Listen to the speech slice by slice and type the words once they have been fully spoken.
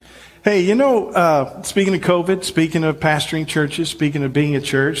Hey, speaking of COVID, speaking of pastoring churches, speaking of being a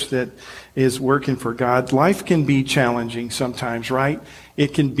church that is working for God, life can be challenging sometimes, right?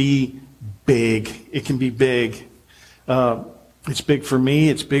 It can be big. It can be big. It's big for me.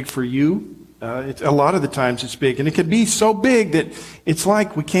 It's big for you. A lot of the times it's big. And it can be so big that it's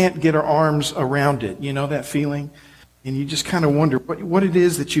like we can't get our arms around it. You know that feeling? And you just kind of wonder what it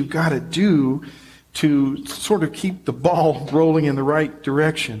is that you've got to do to sort of keep the ball rolling in the right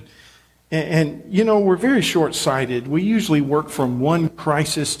direction. And we're very short-sighted. We usually work from one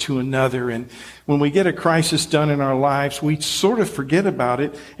crisis to another. And when we get a crisis done in our lives, we sort of forget about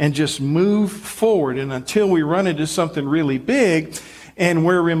it and just move forward. And until we run into something really big, and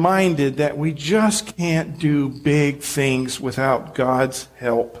we're reminded that we just can't do big things without God's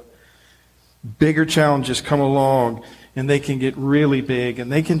help. Bigger challenges come along, and they can get really big,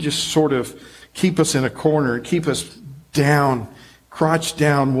 and they can just sort of keep us in a corner, keep us down, crouched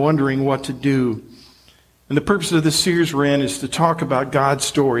down, wondering what to do. And the purpose of this series we're in is to talk about God's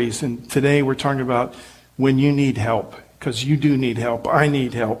stories. And today we're talking about when you need help, because you do need help. I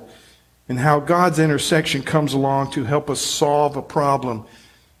need help. And how God's intersection comes along to help us solve a problem.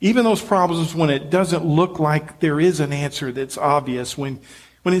 Even those problems when it doesn't look like there is an answer that's obvious, when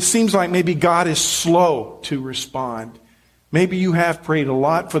it seems like maybe God is slow to respond. Maybe you have prayed a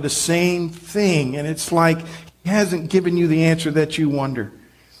lot for the same thing, and it's like He hasn't given you the answer that you want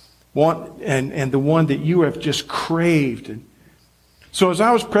and the one that you have just craved. So as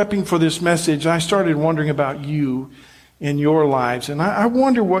I was prepping for this message, I started wondering about you in your lives, and I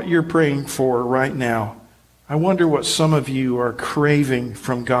wonder what you're praying for right now. I wonder what some of you are craving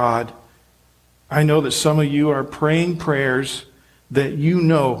from God. I know that some of you are praying prayers that you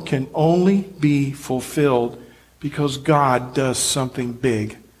know can only be fulfilled because God does something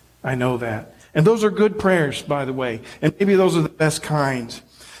big. I know that. And those are good prayers, by the way. And maybe those are the best kinds.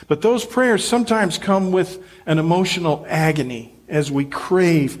 But those prayers sometimes come with an emotional agony as we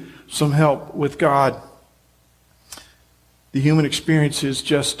crave some help with God. The human experience is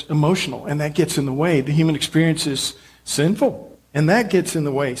just emotional, and that gets in the way. The human experience is sinful, and that gets in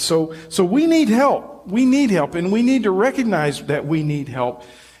the way. So we need help. We need help, and we need to recognize that we need help.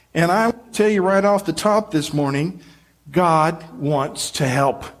 And I want to tell you right off the top this morning, God wants to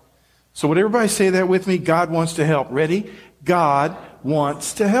help. So would everybody say that with me? God wants to help. Ready? God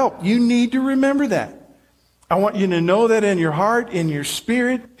wants to help. You need to remember that. I want you to know that in your heart, in your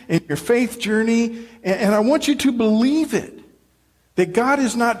spirit, in your faith journey, and I want you to believe it. That God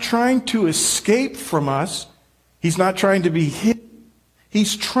is not trying to escape from us. He's not trying to be hidden.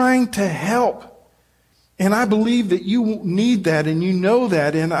 He's trying to help. And I believe that you need that and you know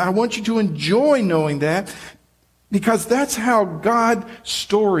that. And I want you to enjoy knowing that because that's how God's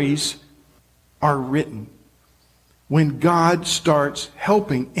stories are written. When God starts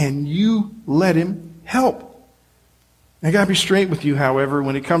helping and you let Him help. I got to be straight with you, however,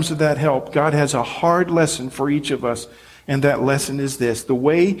 when it comes to that help, God has a hard lesson for each of us. And that lesson is this. The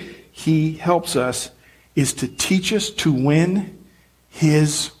way He helps us is to teach us to win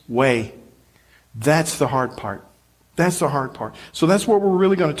His way. That's the hard part. That's the hard part. So that's what we're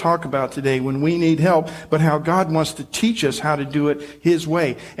really going to talk about today when we need help, but how God wants to teach us how to do it His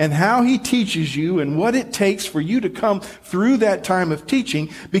way. And how He teaches you and what it takes for you to come through that time of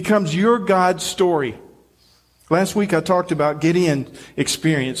teaching becomes your God story. Last week I talked about Gideon's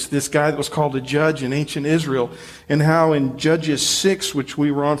experience, this guy that was called a judge in ancient Israel, and how in Judges 6, which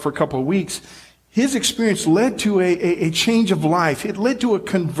we were on for a couple of weeks, his experience led to a change of life. It led to a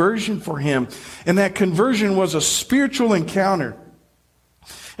conversion for him. And that conversion was a spiritual encounter.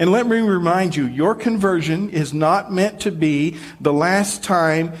 And let me remind you, your conversion is not meant to be the last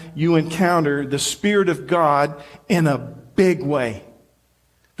time you encounter the Spirit of God in a big way.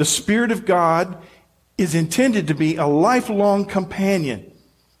 The Spirit of God is intended to be a lifelong companion,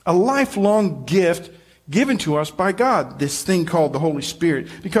 a lifelong gift given to us by God, this thing called the Holy Spirit,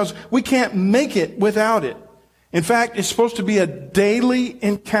 because we can't make it without it. In fact, it's supposed to be a daily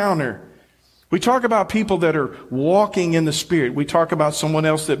encounter. We talk about people that are walking in the Spirit. We talk about someone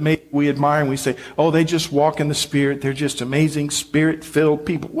else that maybe we admire and we say, oh, they just walk in the Spirit. They're just amazing Spirit-filled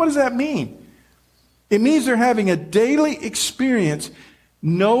people. What does that mean? It means they're having a daily experience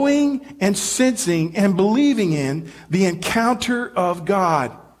knowing and sensing and believing in the encounter of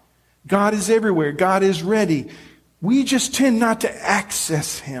God. God is everywhere. God is ready. We just tend not to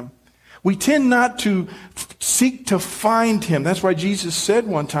access Him. We tend not to seek to find Him. That's why Jesus said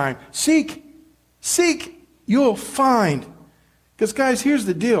one time, seek, you'll find. Because guys, here's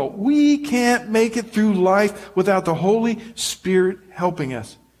the deal. We can't make it through life without the Holy Spirit helping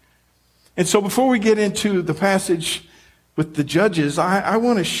us. And so before we get into the passage with the judges, I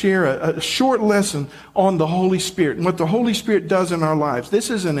want to share a short lesson on the Holy Spirit and what the Holy Spirit does in our lives. This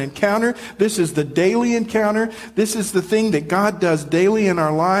is an encounter. This is the daily encounter. This is the thing that God does daily in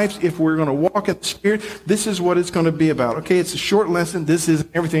our lives. If we're going to walk in the Spirit, this is what it's going to be about. Okay, it's a short lesson. This is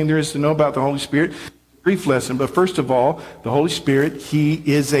everything there is to know about the Holy Spirit. Brief lesson. But first of all, the Holy Spirit, He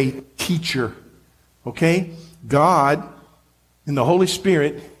is a teacher. Okay? God and the Holy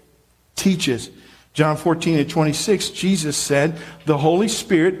Spirit teaches. John 14:26, Jesus said, the Holy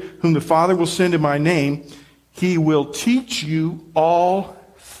Spirit, whom the Father will send in my name, He will teach you all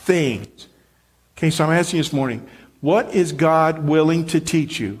things. Okay, so I'm asking you this morning, what is God willing to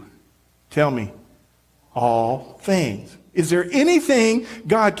teach you? Tell me. All things. Is there anything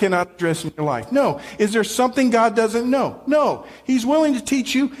God cannot address in your life? No. Is there something God doesn't know? No. He's willing to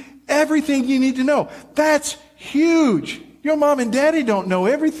teach you everything you need to know. That's huge. Your mom and daddy don't know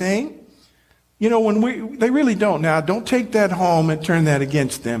everything. You know, they really don't. Now, don't take that home and turn that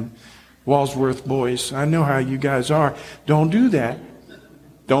against them. Walsworth boys, I know how you guys are. Don't do that.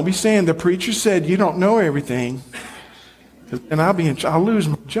 Don't be saying the preacher said you don't know everything, and I'll lose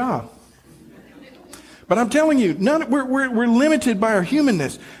my job. But I'm telling you, we're limited by our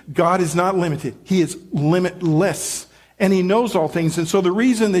humanness. God is not limited. He is limitless. And He knows all things. And so the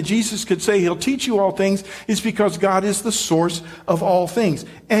reason that Jesus could say He'll teach you all things is because God is the source of all things.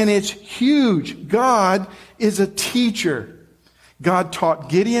 And it's huge. God is a teacher. God taught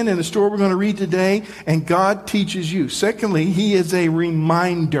Gideon in the story we're going to read today, and God teaches you. Secondly, He is a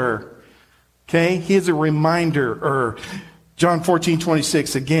reminder. Okay? He is a reminder. John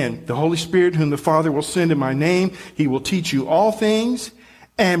 14:26, again, the Holy Spirit whom the Father will send in my name, He will teach you all things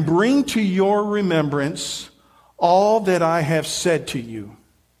and bring to your remembrance all that I have said to you.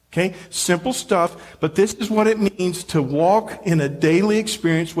 Okay? Simple stuff, but this is what it means to walk in a daily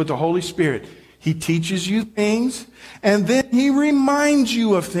experience with the Holy Spirit. He teaches you things, and then He reminds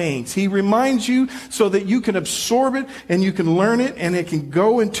you of things. He reminds you so that you can absorb it, and you can learn it, and it can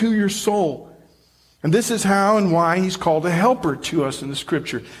go into your soul. And this is how and why He's called a helper to us in the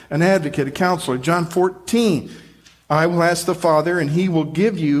Scripture, an advocate, a counselor. John 14, I will ask the Father, and He will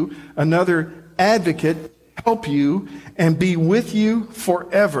give you another advocate, help you and be with you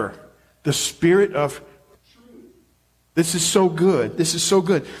forever. The Spirit of truth. This is so good. This is so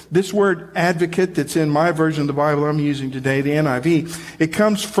good. This word advocate that's in my version of the Bible I'm using today, the NIV, it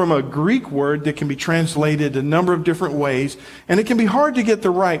comes from a Greek word that can be translated a number of different ways. And it can be hard to get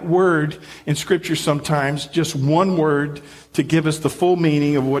the right word in Scripture sometimes, just one word to give us the full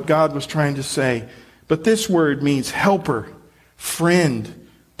meaning of what God was trying to say. But this word means helper, friend,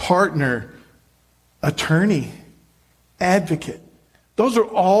 partner, attorney, advocate. Those are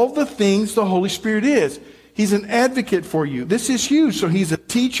all the things the Holy Spirit is. He's an advocate for you. This is huge. So He's a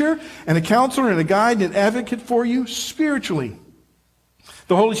teacher and a counselor and a guide and an advocate for you spiritually.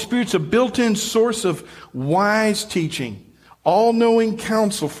 The Holy Spirit's a built-in source of wise teaching, all-knowing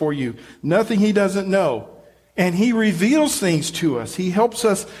counsel for you. Nothing He doesn't know. And He reveals things to us. He helps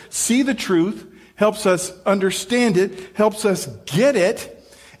us see the truth, helps us understand it, helps us get it.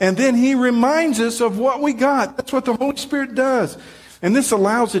 And then He reminds us of what we got. That's what the Holy Spirit does. And this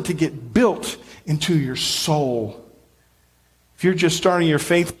allows it to get built into your soul. If you're just starting your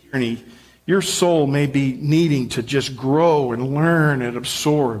faith journey, your soul may be needing to just grow and learn and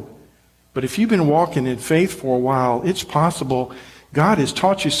absorb. But if you've been walking in faith for a while, it's possible God has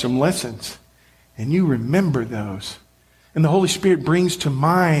taught you some lessons, and you remember those. And the Holy Spirit brings to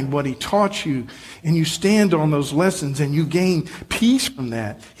mind what He taught you, and you stand on those lessons and you gain peace from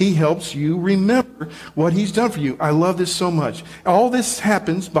that. He helps you remember what He's done for you. I love this so much. All this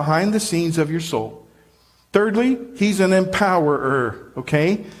happens behind the scenes of your soul. Thirdly, He's an empowerer,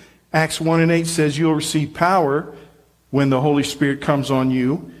 okay? Acts 1:8 says you'll receive power when the Holy Spirit comes on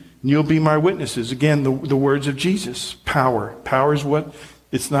you, and you'll be my witnesses. Again, the words of Jesus, power. Power is what?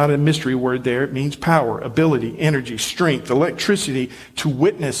 It's not a mystery word there. It means power, ability, energy, strength, electricity to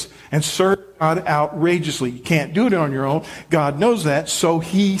witness and serve God outrageously. You can't do it on your own. God knows that, so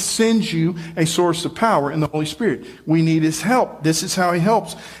He sends you a source of power in the Holy Spirit. We need His help. This is how He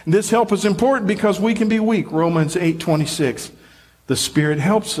helps. And this help is important because we can be weak. Romans 8:26. The Spirit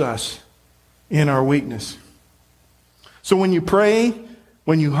helps us in our weakness. So when you pray,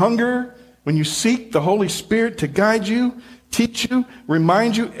 when you hunger, when you seek the Holy Spirit to guide you, teach you,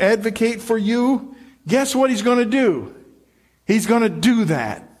 remind you, advocate for you, guess what He's going to do? He's going to do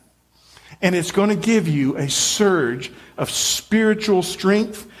that. And it's going to give you a surge of spiritual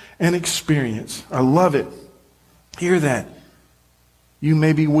strength and experience. I love it. Hear that. You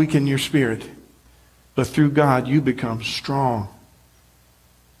may be weak in your spirit, but through God you become strong.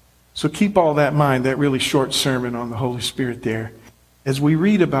 So keep all that in mind, that really short sermon on the Holy Spirit there, as we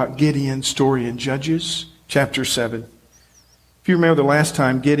read about Gideon's story in Judges chapter 7. If you remember the last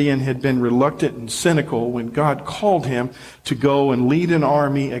time, Gideon had been reluctant and cynical when God called him to go and lead an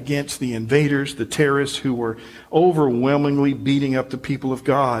army against the invaders, the terrorists who were overwhelmingly beating up the people of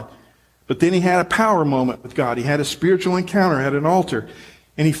God. But then he had a power moment with God. He had a spiritual encounter at an altar,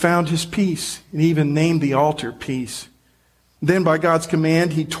 and he found his peace, and he even named the altar Peace. Then by God's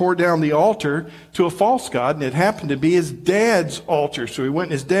command, he tore down the altar to a false god, and it happened to be his dad's altar. So he went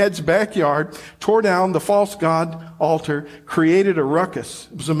in his dad's backyard, tore down the false god altar, created a ruckus.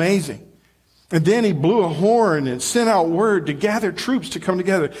 It was amazing. And then he blew a horn and sent out word to gather troops to come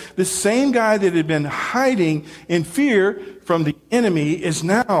together. This same guy that had been hiding in fear from the enemy is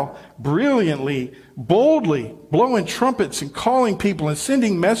now brilliantly, boldly blowing trumpets and calling people and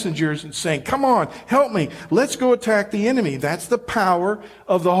sending messengers and saying, come on, help me. Let's go attack the enemy. That's the power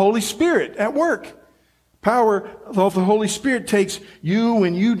of the Holy Spirit at work. Power of the Holy Spirit takes you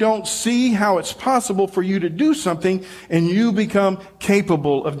when you don't see how it's possible for you to do something, and you become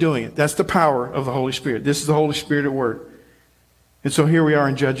capable of doing it. That's the power of the Holy Spirit. This is the Holy Spirit at work. And so here we are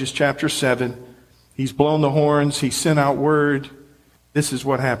in Judges chapter 7. He's blown the horns. He sent out word. This is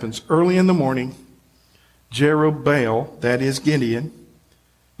what happens. Early in the morning, Jerubbaal, that is Gideon.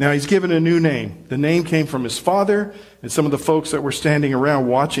 Now he's given a new name. The name came from his father and some of the folks that were standing around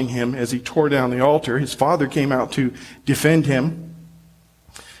watching him as he tore down the altar. His father came out to defend him.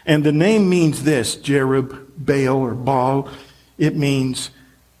 And the name means this, Jerubbaal or Baal. It means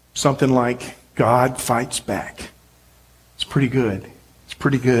something like God fights back. It's pretty good. It's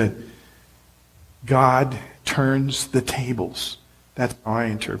pretty good. God turns the tables. That's how I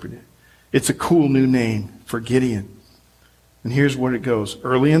interpret it. It's a cool new name for Gideon. And here's what it goes.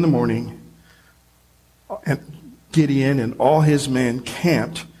 Early in the morning, Gideon and all his men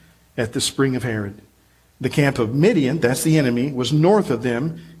camped at the spring of Harod. The camp of Midian, that's the enemy, was north of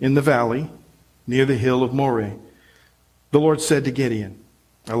them in the valley near the hill of Moreh. The Lord said to Gideon,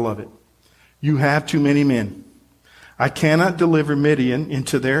 I love it, you have too many men. I cannot deliver Midian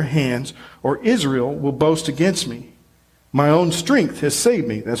into their hands, or Israel will boast against me. My own strength has saved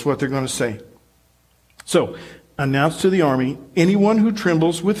me. That's what they're going to say. So, announce to the army, anyone who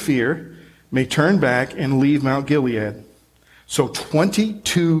trembles with fear may turn back and leave Mount Gilead. So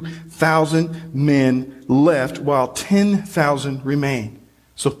 22,000 men left while 10,000 remained.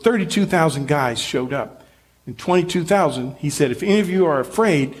 So 32,000 guys showed up. And 22,000, he said, if any of you are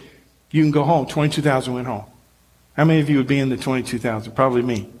afraid, you can go home. 22,000 went home. How many of you would be in the 22,000? Probably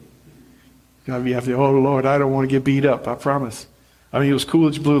me. You have to, oh Lord, I don't want to get beat up, I promise. I mean, it was cool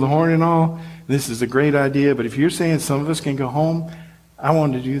that you blew the horn and all. This is a great idea, but if you're saying some of us can go home, I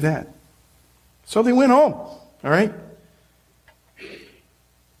wanted to do that. So they went home, all right?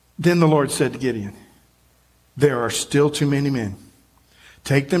 Then the Lord said to Gideon, there are still too many men.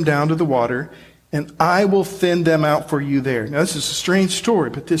 Take them down to the water, and I will thin them out for you there. Now, this is a strange story,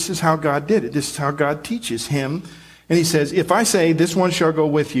 but this is how God did it. This is how God teaches him. And he says, if I say this one shall go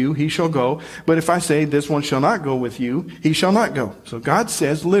with you, he shall go. But if I say this one shall not go with you, he shall not go. So God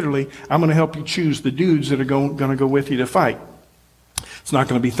says, literally, I'm going to help you choose the dudes that are going to go with you to fight. It's not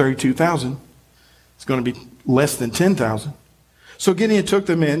going to be 32,000. It's going to be less than 10,000. So Gideon took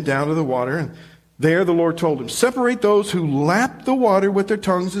the men down to the water, and there the Lord told him, separate those who lap the water with their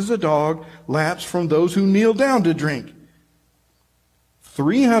tongues as a dog laps from those who kneel down to drink.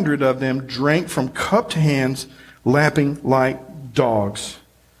 300 of them drank from cupped hands, lapping like dogs.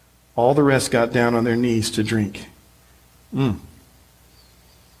 All the rest got down on their knees to drink. The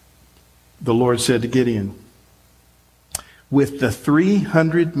Lord said to Gideon, with the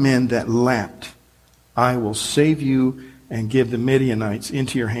 300 men that lapped, I will save you and give the Midianites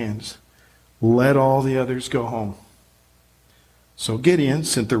into your hands. Let all the others go home. So Gideon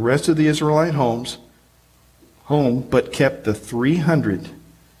sent the rest of the Israelite home, but kept the 300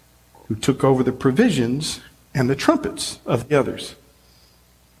 who took over the provisions and the trumpets of the others.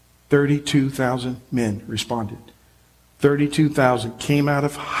 32,000 men responded. 32,000 came out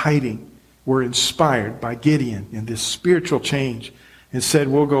of hiding, were inspired by Gideon and this spiritual change, and said,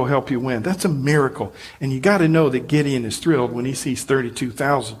 we'll go help you win. That's a miracle. And you got to know that Gideon is thrilled when he sees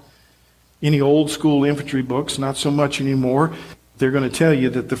 32,000. Any old school infantry books, not so much anymore, they're going to tell you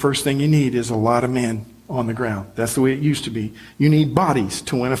that the first thing you need is a lot of men on the ground. That's the way it used to be. You need bodies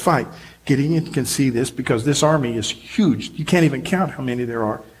to win a fight. Gideon can see this because this army is huge. You can't even count how many there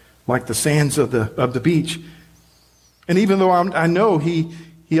are, like the sands of the beach. And even though I know he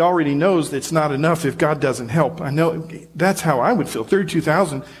already knows that it's not enough if God doesn't help. I know that's how I would feel.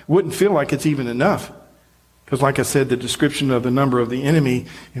 32,000 wouldn't feel like it's even enough. Because like I said, the description of the number of the enemy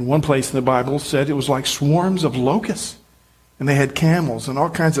in one place in the Bible said it was like swarms of locusts. And they had camels and all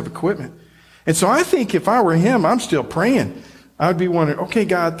kinds of equipment. And so I think if I were him, I'm still praying. I would be wondering, okay,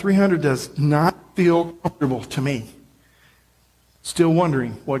 God, 300 does not feel comfortable to me. Still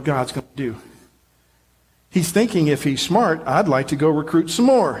wondering what God's going to do. He's thinking if he's smart, I'd like to go recruit some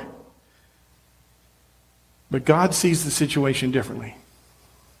more. But God sees the situation differently.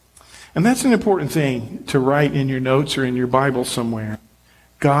 And that's an important thing to write in your notes or in your Bible somewhere.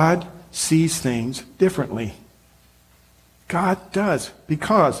 God sees things differently. God does,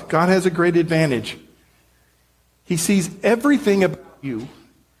 because God has a great advantage. He sees everything about you,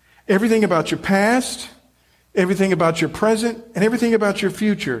 everything about your past, everything about your present, and everything about your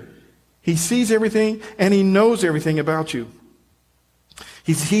future. He sees everything, and he knows everything about you.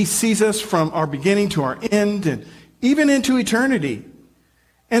 He sees us from our beginning to our end, and even into eternity.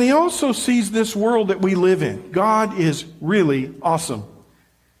 And he also sees this world that we live in. God is really awesome.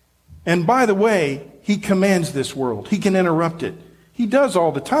 And by the way, he commands this world. He can interrupt it. He does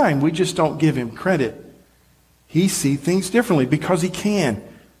all the time. We just don't give him credit. He sees things differently because he can.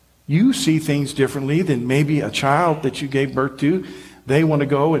 You see things differently than maybe a child that you gave birth to. They want to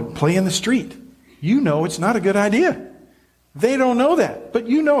go and play in the street. You know it's not a good idea. They don't know that. But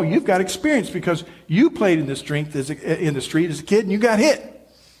you know you've got experience because you played in the street as a kid and you got hit.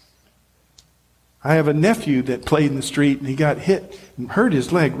 I have a nephew that played in the street and he got hit and hurt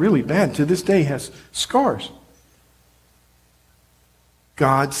his leg really bad. To this day has scars.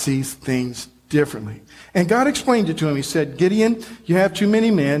 God sees things differently. And God explained it to him. He said, Gideon, you have too many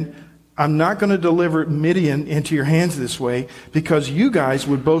men. I'm not going to deliver Midian into your hands this way because you guys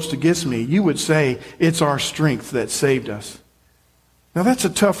would boast against me. You would say, it's our strength that saved us. Now that's a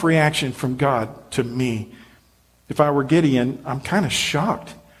tough reaction from God to me. If I were Gideon, I'm kind of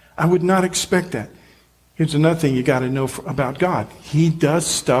shocked. I would not expect that. Here's another thing you got to know about God. He does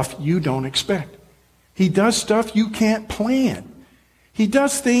stuff you don't expect. He does stuff you can't plan. He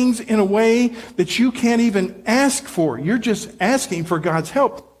does things in a way that you can't even ask for. You're just asking for God's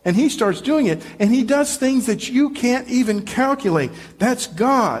help. And he starts doing it. And he does things that you can't even calculate. That's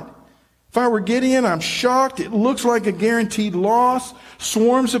God. If I were Gideon, I'm shocked. It looks like a guaranteed loss.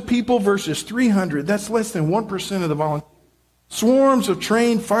 Swarms of people versus 300. That's less than 1% of the volunteers. Swarms of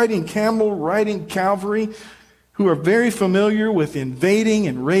trained fighting camel riding cavalry who are very familiar with invading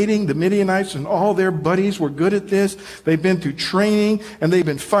and raiding. The Midianites and all their buddies were good at this. They've been through training and they've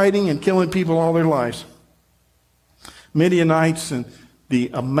been fighting and killing people all their lives. Midianites and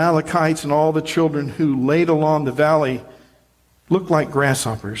the Amalekites and all the children who laid along the valley looked like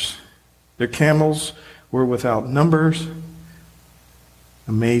grasshoppers. Their camels were without numbers.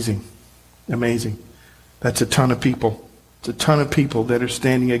 Amazing. Amazing. That's a ton of people. It's a ton of people that are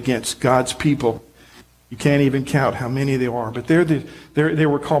standing against God's people. You can't even count how many there are. But they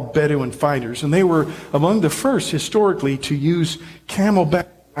were called Bedouin fighters. And they were among the first historically to use camelback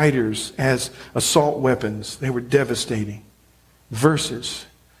riders as assault weapons. They were devastating. Versus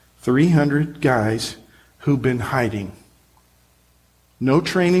 300 guys who've been hiding. No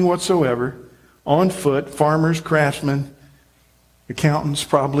training whatsoever. On foot, farmers, craftsmen, accountants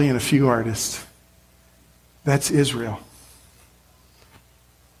probably, and a few artists. That's Israel.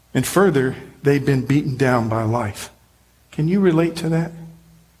 And further, they've been beaten down by life. Can you relate to that?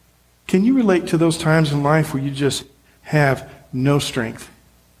 Can you relate to those times in life where you just have no strength?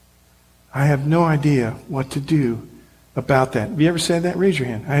 I have no idea what to do about that. Have you ever said that? Raise your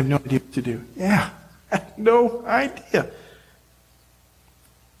hand. I have no idea what to do. Yeah, I have no idea.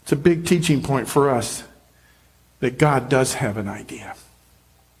 It's a big teaching point for us that God does have an idea.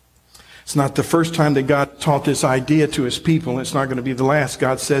 It's not the first time that God taught this idea to his people, and it's not going to be the last.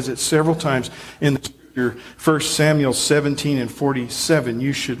 God says it several times in the scripture. 1 Samuel 17 and 47.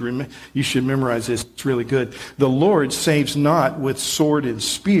 You should memorize this. It's really good. The Lord saves not with sword and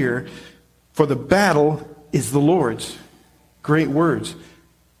spear, for the battle is the Lord's. Great words.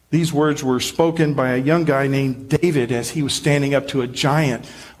 These words were spoken by a young guy named David as he was standing up to a giant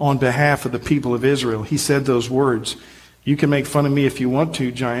on behalf of the people of Israel. He said those words. You can make fun of me if you want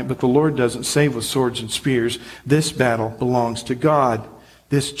to, giant, but the Lord doesn't save with swords and spears. This battle belongs to God.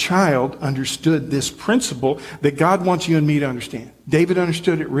 This child understood this principle that God wants you and me to understand. David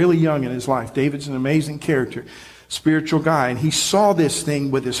understood it really young in his life. David's an amazing character, spiritual guy, and he saw this thing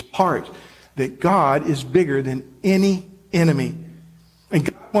with his heart, that God is bigger than any enemy. And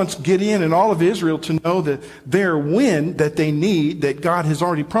God wants Gideon and all of Israel to know that their win that they need, that God has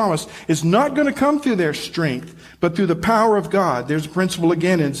already promised, is not going to come through their strength, but through the power of God. There's a principle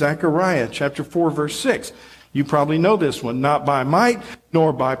again in Zechariah chapter 4, verse 6. You probably know this one. Not by might,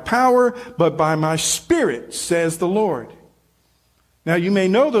 nor by power, but by my Spirit, says the Lord. Now, you may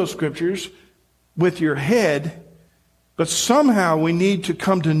know those scriptures with your head, but somehow we need to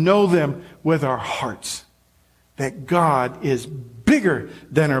come to know them with our hearts. That God is bigger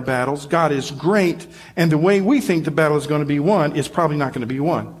than our battles. God is great. And the way we think the battle is going to be won is probably not going to be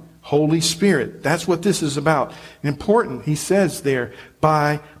won. Holy Spirit. That's what this is about. Important. He says there,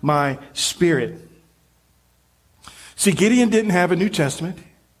 by my Spirit. See, Gideon didn't have a New Testament.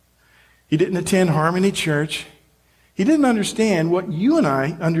 He didn't attend Harmony Church. He didn't understand what you and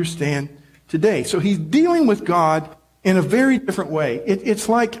I understand today. So he's dealing with God in a very different way. It's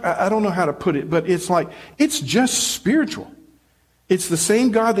like, I don't know how to put it, but it's like, it's just spiritual. It's the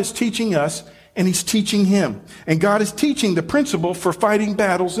same God that's teaching us, and he's teaching him. And God is teaching the principle for fighting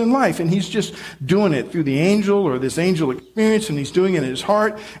battles in life. And he's just doing it through the angel or this angel experience, and he's doing it in his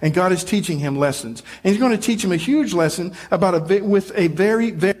heart. And God is teaching him lessons. And he's going to teach him a huge lesson with a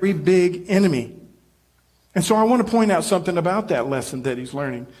very, very big enemy. And so I want to point out something about that lesson that he's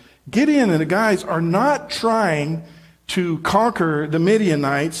learning. Gideon and the guys are not trying to conquer the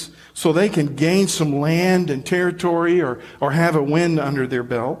Midianites so they can gain some land and territory or have a win under their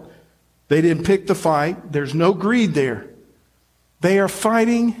belt. They didn't pick the fight. There's no greed there. They are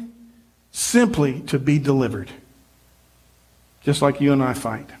fighting simply to be delivered. Just like you and I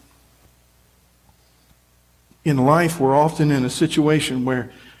fight. In life, we're often in a situation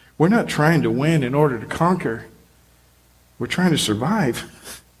where we're not trying to win in order to conquer. We're trying to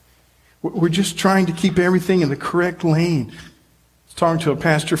survive. We're just trying to keep everything in the correct lane. I was talking to a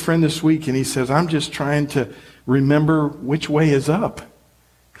pastor friend this week, and he says, I'm just trying to remember which way is up.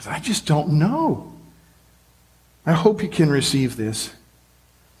 Because I just don't know. I hope you can receive this.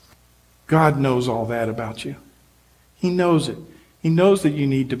 God knows all that about you. He knows it. He knows that you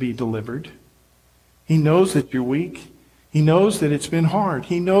need to be delivered. He knows that you're weak. He knows that it's been hard.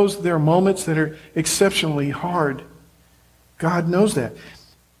 He knows there are moments that are exceptionally hard. God knows that.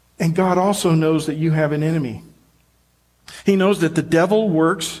 And God also knows that you have an enemy. He knows that the devil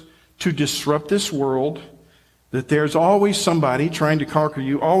works to disrupt this world, that there's always somebody trying to conquer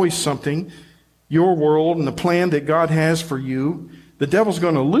you, always something, your world and the plan that God has for you. The devil's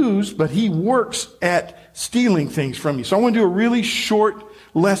going to lose, but he works at stealing things from you. So I want to do a really short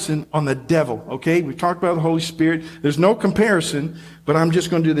lesson on the devil, okay? We talked about the Holy Spirit. There's no comparison, but I'm just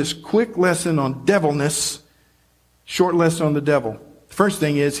going to do this quick lesson on devilness, short lesson on the devil. The first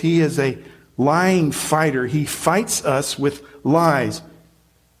thing is he is a lying fighter. He fights us with lies.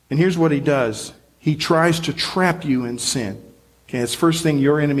 And here's what he does. He tries to trap you in sin. Okay, that's the first thing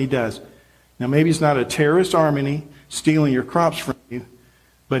your enemy does. Now, maybe it's not a terrorist army stealing your crops from you,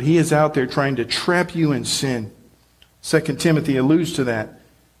 but he is out there trying to trap you in sin. 2 Timothy alludes to that.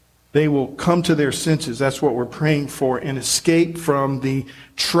 They will come to their senses. That's what we're praying for, and escape from the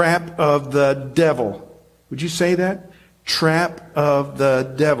trap of the devil. Would you say that? Trap of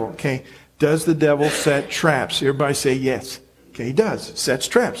the devil. Okay. Does the devil set traps? Everybody say yes. Okay, he does. Sets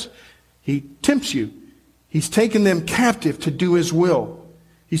traps. He tempts you. He's taken them captive to do his will.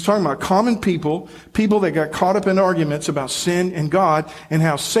 He's talking about common people that got caught up in arguments about sin and God, and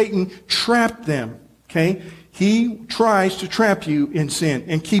how Satan trapped them. Okay? He tries to trap you in sin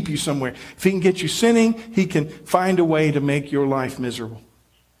and keep you somewhere. If he can get you sinning, he can find a way to make your life miserable.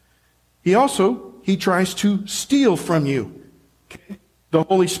 He tries to steal from you. Okay? The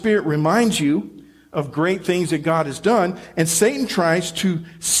Holy Spirit reminds you of great things that God has done, and Satan tries to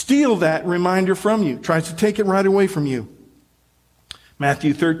steal that reminder from you, tries to take it right away from you.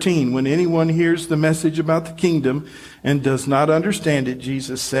 Matthew 13, when anyone hears the message about the kingdom and does not understand it,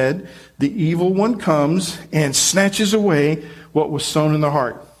 Jesus said, the evil one comes and snatches away what was sown in the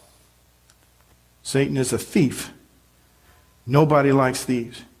heart. Satan is a thief. Nobody likes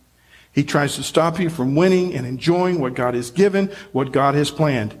thieves. He tries to stop you from winning and enjoying what God has given, what God has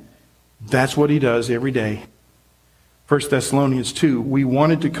planned. That's what he does every day. 1 Thessalonians 2, we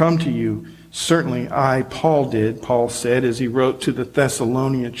wanted to come to you. Certainly Paul did. Paul said as he wrote to the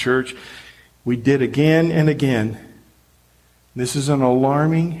Thessalonian church, we did again and again. This is an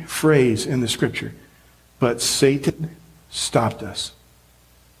alarming phrase in the scripture. But Satan stopped us.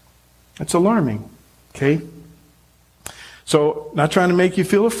 That's alarming. Okay? So, not trying to make you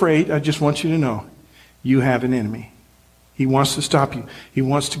feel afraid. I just want you to know you have an enemy. He wants to stop you. He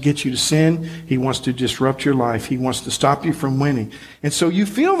wants to get you to sin. He wants to disrupt your life. He wants to stop you from winning. And so you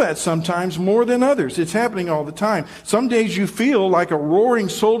feel that sometimes more than others. It's happening all the time. Some days you feel like a roaring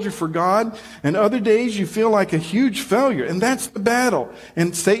soldier for God, and other days you feel like a huge failure. And that's the battle.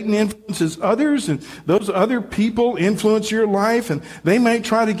 And Satan influences others, and those other people influence your life, and they might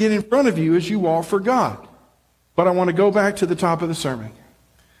try to get in front of you as you walk for God. But I want to go back to the top of the sermon.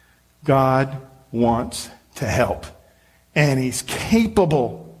 God wants to help. And He's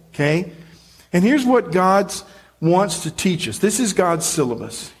capable. Okay? And here's what God wants to teach us. This is God's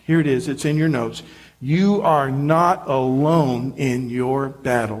syllabus. Here it is. It's in your notes. You are not alone in your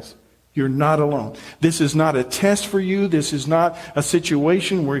battles. You're not alone. This is not a test for you. This is not a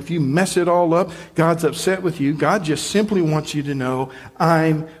situation where if you mess it all up, God's upset with you. God just simply wants you to know,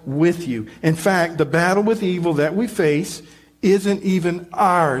 I'm with you. In fact, the battle with evil that we face isn't even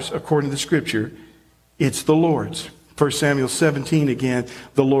ours, according to Scripture. It's the Lord's. 1 Samuel 17 again,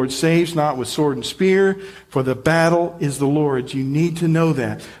 the Lord saves not with sword and spear, for the battle is the Lord's. You need to know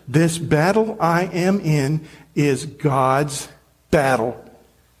that. This battle I am in is God's battle.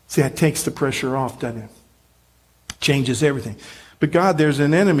 See, that takes the pressure off, doesn't it? Changes everything. But God, there's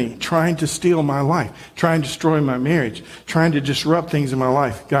an enemy trying to steal my life, trying to destroy my marriage, trying to disrupt things in my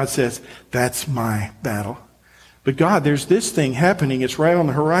life. God says, that's my battle. But God, there's this thing happening. It's right on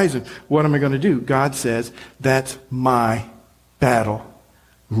the horizon. What am I going to do? God says, that's my battle.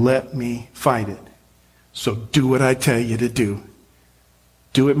 Let me fight it. So do what I tell you to do.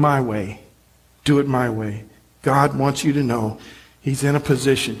 Do it my way. Do it my way. God wants you to know He's in a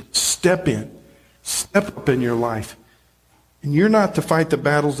position. Step in. Step up in your life. And you're not to fight the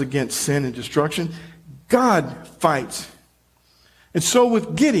battles against sin and destruction. God fights. And so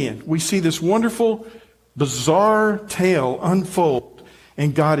with Gideon, we see this wonderful, bizarre tale unfold.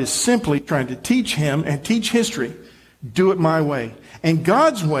 And God is simply trying to teach him and teach history. Do it my way. And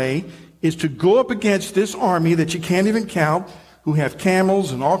God's way is to go up against this army that you can't even count, who have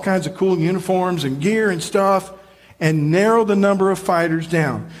camels and all kinds of cool uniforms and gear and stuff, and narrow the number of fighters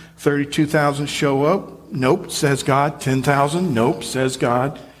down. 32,000 show up. Nope, says God. 10,000. Nope, says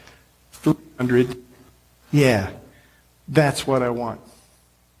God. 300. Yeah, that's what I want.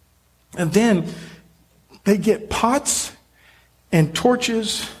 And then they get pots and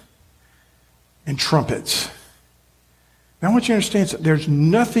torches and trumpets. Now I want you to understand something. There's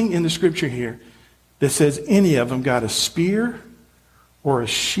nothing in the Scripture here that says any of them got a spear or a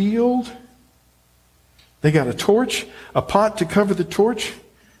shield. They got a torch, a pot to cover the torch,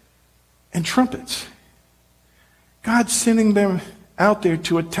 and trumpets. God's sending them out there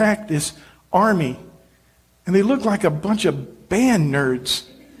to attack this army. And they look like a bunch of band nerds.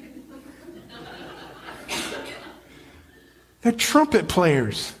 They're trumpet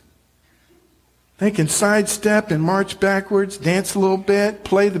players. They can sidestep and march backwards, dance a little bit,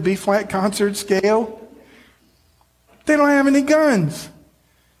 play the B-flat concert scale. They don't have any guns.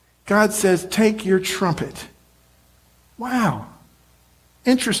 God says, take your trumpet. Wow.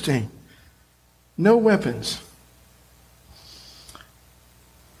 Interesting. No weapons.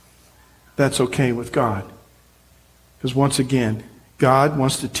 That's okay with God. Because once again, God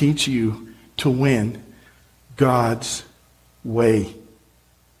wants to teach you to win God's way.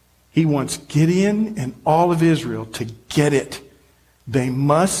 He wants Gideon and all of Israel to get it. They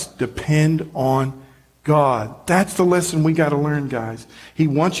must depend on God. That's the lesson we got to learn, guys. He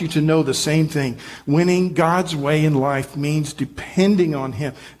wants you to know the same thing. Winning God's way in life means depending on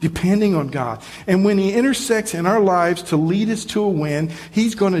Him, depending on God. And when He intersects in our lives to lead us to a win,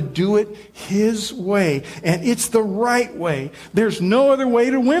 He's going to do it His way. And it's the right way. There's no other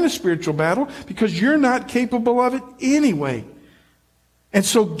way to win a spiritual battle because you're not capable of it anyway. And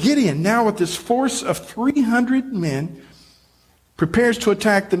so Gideon, now with this force of 300 men, prepares to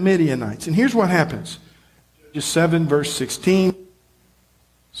attack the Midianites. And here's what happens. Judges 7, verse 16.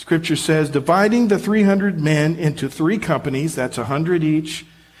 Scripture says, dividing the 300 men into 3 companies, that's 100 each,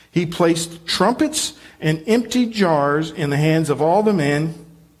 he placed trumpets and empty jars in the hands of all the men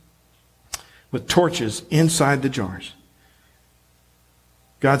with torches inside the jars.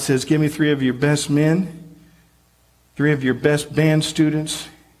 God says, give me 3 of your best men, 3 of your best band students,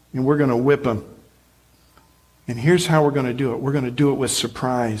 and we're going to whip them. And here's how we're going to do it. We're going to do it with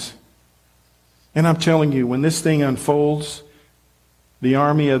surprise. And I'm telling you, when this thing unfolds, the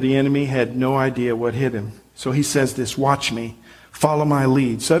army of the enemy had no idea what hit him. So he says this, watch me, follow my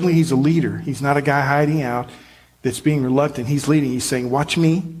lead. Suddenly he's a leader. He's not a guy hiding out that's being reluctant. He's leading. He's saying, watch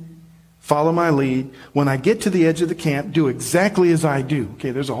me, follow my lead. When I get to the edge of the camp, do exactly as I do.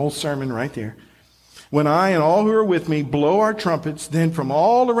 Okay, there's a whole sermon right there. When I and all who are with me blow our trumpets, then from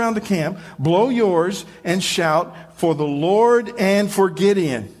all around the camp, blow yours and shout for the Lord and for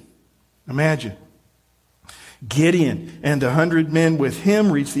Gideon. Imagine. Gideon and 100 men with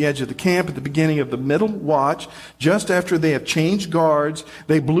him reached the edge of the camp at the beginning of the middle watch, just after they have changed guards.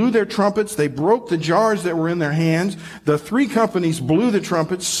 They blew their trumpets. They broke the jars that were in their hands. The 3 companies blew the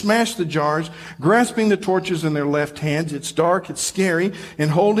trumpets, smashed the jars, grasping the torches in their left hands. It's dark, it's scary. And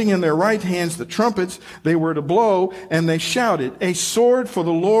holding in their right hands the trumpets they were to blow, and they shouted, "A sword for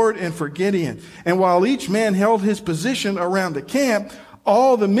the Lord and for Gideon." And while each man held his position around the camp,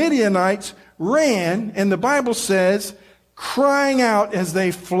 all the Midianites ran, and the Bible says, crying out as they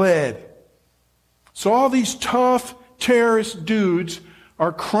fled. So all these tough terrorist dudes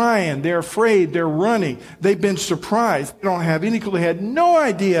are crying. They're afraid. They're running. They've been surprised. They don't have any clue. They had no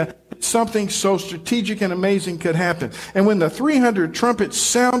idea that something so strategic and amazing could happen. And when the 300 trumpets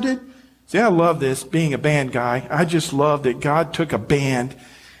sounded, see, I love this, being a band guy. I just love that God took a band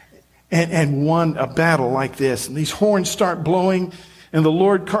and won a battle like this. And these horns start blowing. And the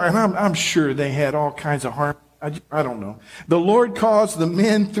Lord, and I'm sure they had all kinds of harm. I don't know. The Lord caused the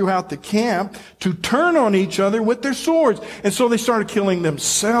men throughout the camp to turn on each other with their swords. And so they started killing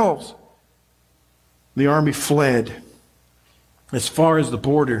themselves. The army fled as far as the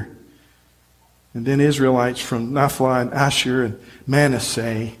border. And then Israelites from Naphtali and Asher and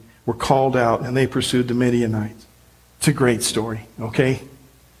Manasseh were called out, and they pursued the Midianites. It's a great story, okay?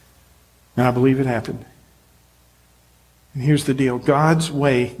 And I believe it happened. And here's the deal. God's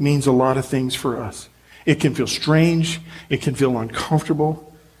way means a lot of things for us. It can feel strange. It can feel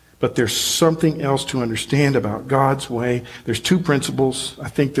uncomfortable. But there's something else to understand about God's way. There's 2 principles. I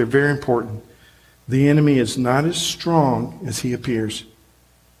think they're very important. The enemy is not as strong as he appears.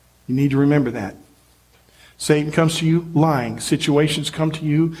 You need to remember that. Satan comes to you lying. Situations come to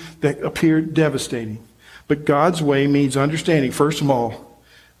you that appear devastating. But God's way means understanding, first of all,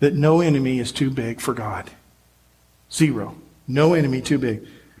 that no enemy is too big for God. 0. No enemy too big.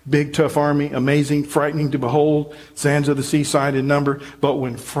 Big, tough army, amazing, frightening to behold, sands of the seaside in number. But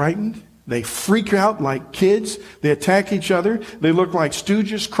when frightened, they freak out like kids. They attack each other. They look like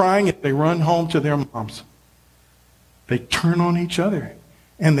stooges crying, and they run home to their moms. They turn on each other,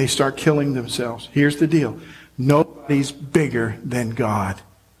 and they start killing themselves. Here's the deal. Nobody's bigger than God.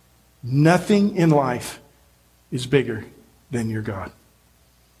 Nothing in life is bigger than your God.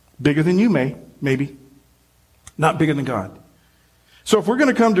 Bigger than you maybe. Not bigger than God. So if we're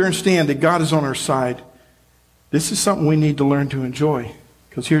going to come to understand that God is on our side, this is something we need to learn to enjoy.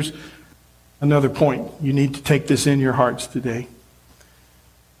 Because here's another point. You need to take this in your hearts today.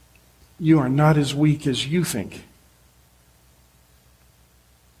 You are not as weak as you think.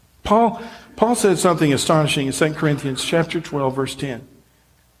 Paul said something astonishing in 2 Corinthians chapter 12, verse 10.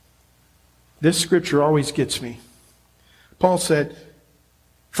 This scripture always gets me. Paul said,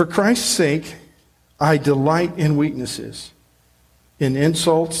 "For Christ's sake, I delight in weaknesses, in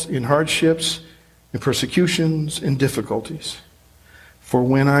insults, in hardships, in persecutions, in difficulties. For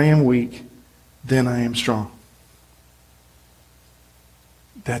when I am weak, then I am strong."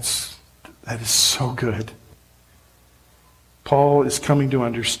 That is so good. Paul is coming to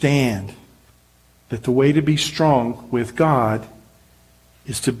understand that the way to be strong with God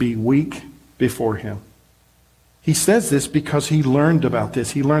is to be weak before Him. He says this because he learned about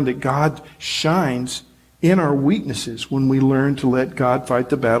this. He learned that God shines in our weaknesses when we learn to let God fight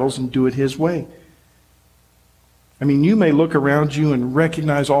the battles and do it His way. I mean, you may look around you and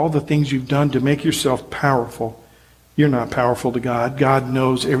recognize all the things you've done to make yourself powerful. You're not powerful to God. God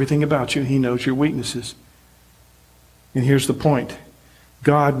knows everything about you. He knows your weaknesses. And here's the point.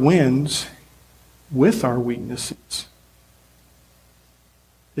 God wins with our weaknesses.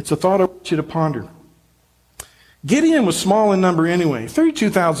 It's a thought I want you to ponder. Gideon was small in number anyway.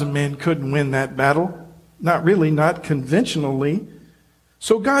 32,000 men couldn't win that battle. Not really, not conventionally.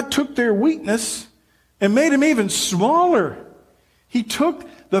 So God took their weakness and made them even smaller. He took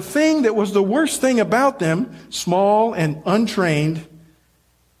the thing that was the worst thing about them, small and untrained,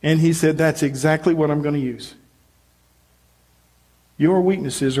 and He said, that's exactly what I'm going to use. Your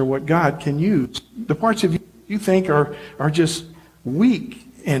weaknesses are what God can use. The parts of you think are just weak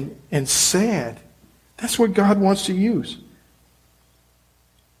and sad. That's what God wants to use.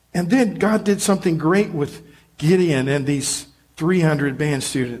 And then God did something great with Gideon and these 300 band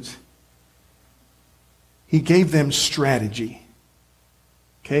students. He gave them strategy.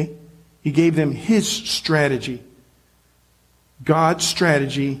 Okay? He gave them His strategy. God's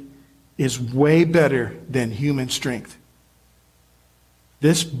strategy is way better than human strength.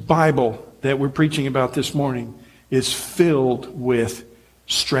 This Bible that we're preaching about this morning is filled with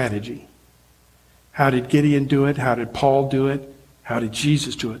strategy. How did Gideon do it? How did Paul do it? How did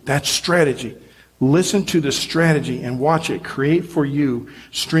Jesus do it? That's strategy. Listen to the strategy and watch it create for you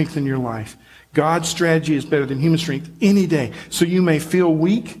strength in your life. God's strategy is better than human strength any day. So you may feel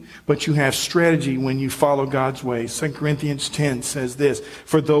weak, but you have strategy when you follow God's ways. 2 Corinthians 10 says this,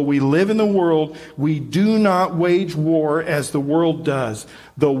 "For though we live in the world, we do not wage war as the world does.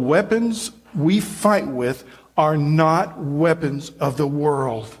 The weapons we fight with are not weapons of the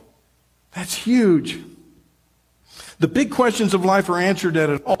world." That's huge. The big questions of life are answered at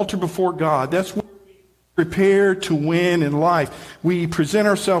an altar before God. That's where we prepare to win in life. We present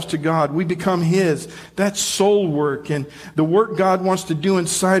ourselves to God. We become His. That's soul work. And the work God wants to do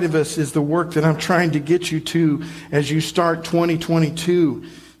inside of us is the work that I'm trying to get you to as you start 2022.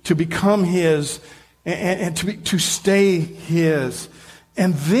 To become His and to stay His.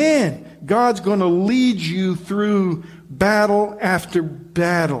 And then God's going to lead you through battle after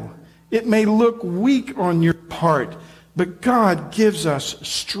battle. It may look weak on your part, but God gives us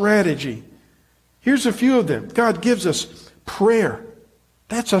strategy. Here's a few of them. God gives us prayer.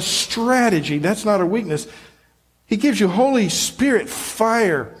 That's a strategy. That's not a weakness. He gives you Holy Spirit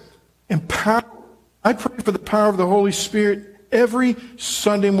fire and power. I pray for the power of the Holy Spirit every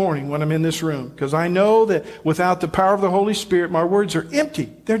Sunday morning when I'm in this room, because I know that without the power of the Holy Spirit, my words are empty.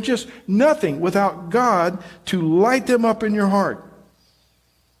 They're just nothing without God to light them up in your heart.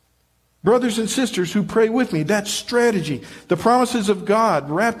 Brothers and sisters who pray with me, that's strategy. The promises of God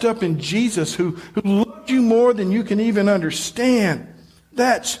wrapped up in Jesus who loved you more than you can even understand.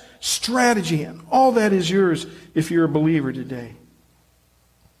 That's strategy, and all that is yours if you're a believer today.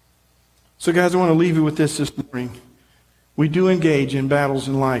 So guys, I want to leave you with this morning. We do engage in battles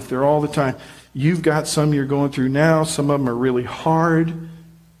in life. They're all the time. You've got some you're going through now. Some of them are really hard.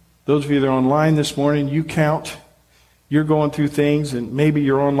 Those of you that are online this morning, you count. You're going through things, and maybe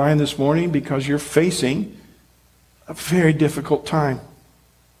you're online this morning because you're facing a very difficult time.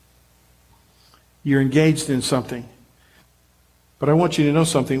 You're engaged in something. But I want you to know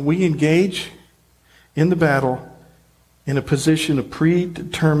something. We engage in the battle in a position of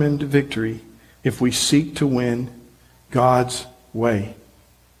predetermined victory if we seek to win God's way.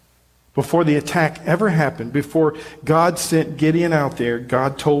 Before the attack ever happened, before God sent Gideon out there,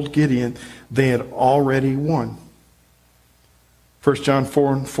 God told Gideon they had already won. 1 John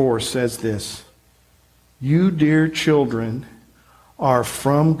 4:4 says this, "You, dear children, are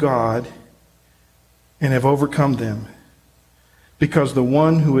from God and have overcome them, because the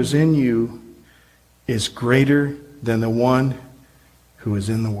one who is in you is greater than the one who is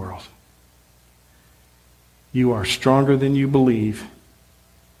in the world." You are stronger than you believe.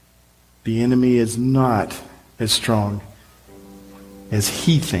 The enemy is not as strong as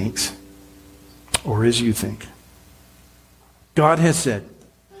he thinks or as you think. God has said,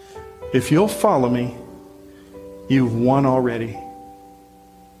 if you'll follow me, you've won already.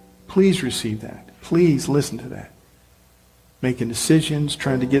 Please receive that. Please listen to that. Making decisions,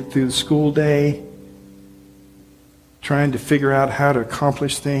 trying to get through the school day, trying to figure out how to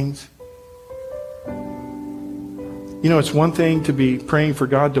accomplish things. You know, it's one thing to be praying for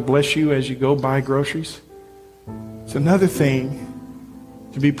God to bless you as you go buy groceries. It's another thing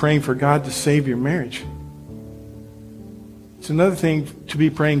to be praying for God to save your marriage. It's another thing to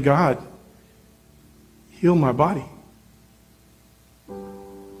be praying, God, heal my body.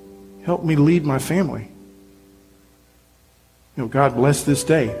 Help me lead my family. You know, God bless this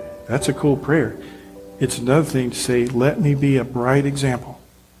day. That's a cool prayer. It's another thing to say, let me be a bright example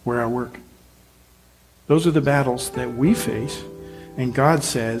where I work. Those are the battles that we face, and God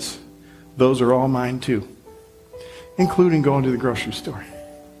says, those are all mine too, including going to the grocery store,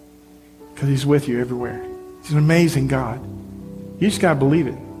 because He's with you everywhere. He's an amazing God. You just got to believe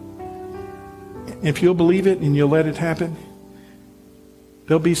it. If you'll believe it and you'll let it happen,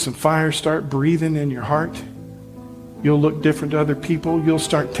 there'll be some fire start breathing in your heart. You'll look different to other people. You'll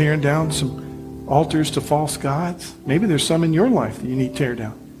start tearing down some altars to false gods. Maybe there's some in your life that you need to tear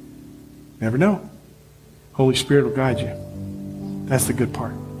down. Never know. Holy Spirit will guide you. That's the good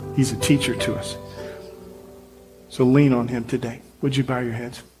part. He's a teacher to us. So lean on Him today. Would you bow your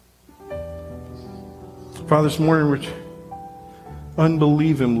heads? Father, this morning we're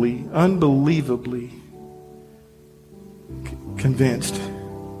unbelievably convinced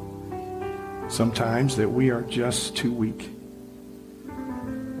sometimes that we are just too weak.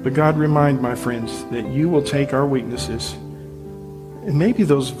 But God, remind my friends that you will take our weaknesses, and maybe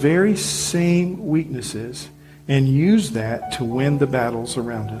those very same weaknesses, and use that to win the battles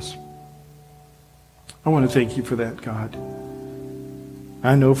around us. I want to thank you for that, God.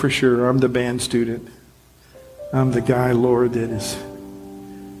 I know for sure I'm the band student. I'm the guy, Lord, that is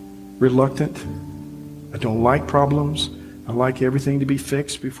reluctant. I don't like problems. I like everything to be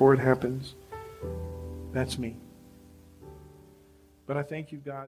fixed before it happens. That's me. But I thank you, God.